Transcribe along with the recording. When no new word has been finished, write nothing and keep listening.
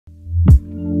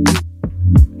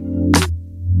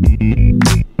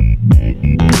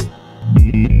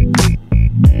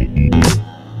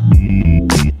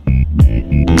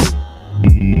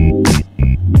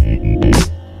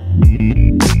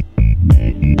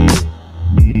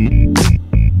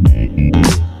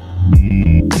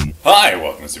Hi,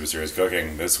 welcome to Super Serious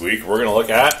Cooking. This week we're going to look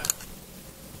at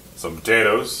some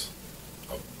potatoes,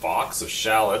 a box of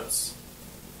shallots,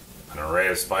 an array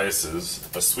of spices,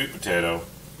 a sweet potato,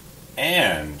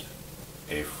 and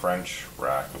a French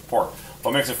rack of pork.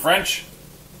 What makes it French?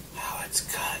 How it's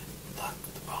cut.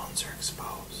 Look, the bones are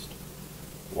exposed.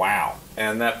 Wow.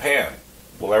 And that pan.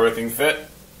 Will everything fit?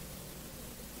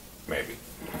 Maybe.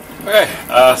 Okay,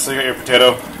 so you got your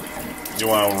potato. You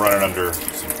want to run it under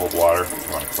some cold water.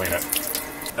 You want to clean it.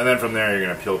 And then from there, you're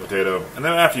going to peel the potato. And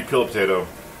then after you peel the potato,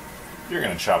 you're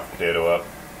going to chop the potato up,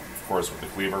 of course, with the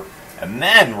cleaver. And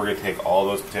then we're going to take all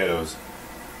those potatoes.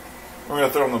 We're going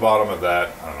to throw them in the bottom of that,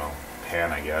 I don't know,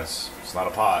 pan, I guess. It's not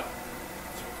a pot.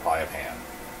 It's probably a pan.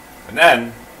 And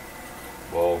then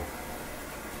we'll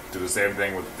do the same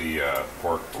thing with the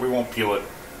pork. We won't peel it.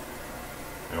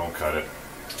 We won't cut it.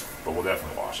 But we'll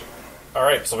definitely wash it.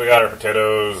 Alright, so we got our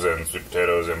potatoes and sweet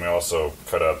potatoes, and we also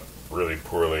cut up really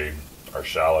poorly our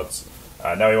shallots.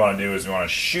 Now what we want to do is we want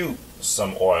to shoot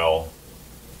some oil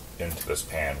into this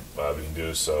pan. We can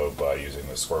do so by using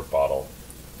the squirt bottle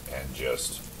and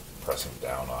just pressing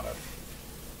down on it.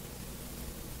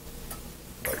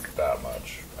 Like that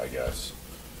much, I guess.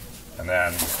 And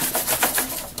then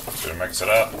we're going to mix it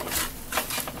up.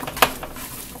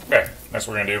 Okay, next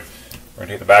what we're going to do, we're going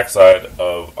to take the backside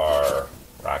of our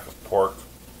rack of pork.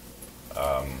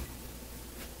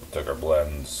 Took our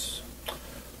blends,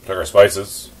 took our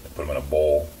spices, and put them in a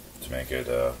bowl to make it,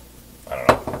 I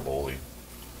don't know, bowly.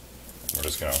 We're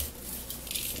just going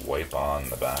to wipe on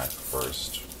the back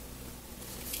first,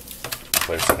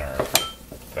 place it in our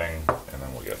thing, and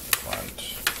then we'll get the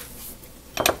front.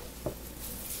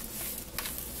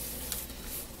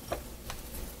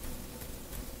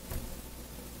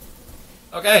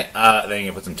 Okay, then you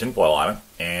can put some tin foil on it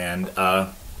and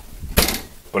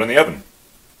put it in the oven.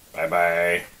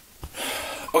 Bye-bye.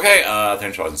 Okay,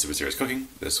 thanks for watching Super Serious Cooking.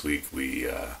 This week we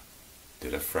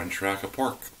did a French rack of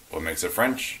pork. What makes it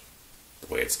French?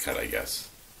 The way it's cut, I guess.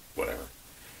 Whatever.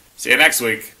 See you next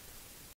week.